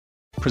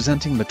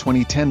Presenting the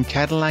 2010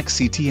 Cadillac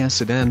CTS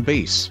Sedan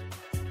base.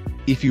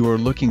 If you are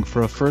looking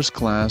for a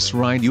first-class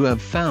ride, you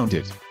have found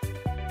it.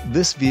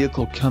 This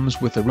vehicle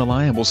comes with a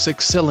reliable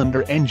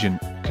 6-cylinder engine,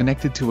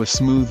 connected to a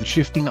smooth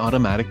shifting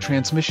automatic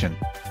transmission.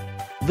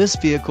 This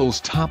vehicle's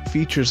top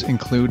features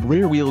include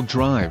rear-wheel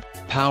drive,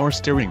 power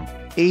steering,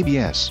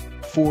 ABS,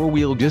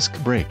 4-wheel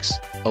disc brakes,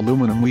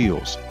 aluminum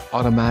wheels,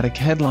 automatic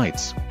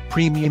headlights,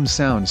 premium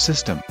sound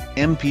system,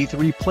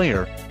 MP3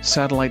 player,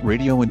 satellite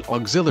radio and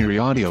auxiliary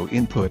audio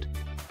input.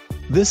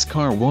 This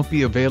car won't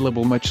be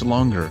available much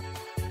longer.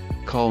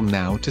 Call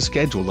now to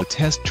schedule a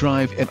test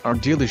drive at our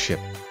dealership.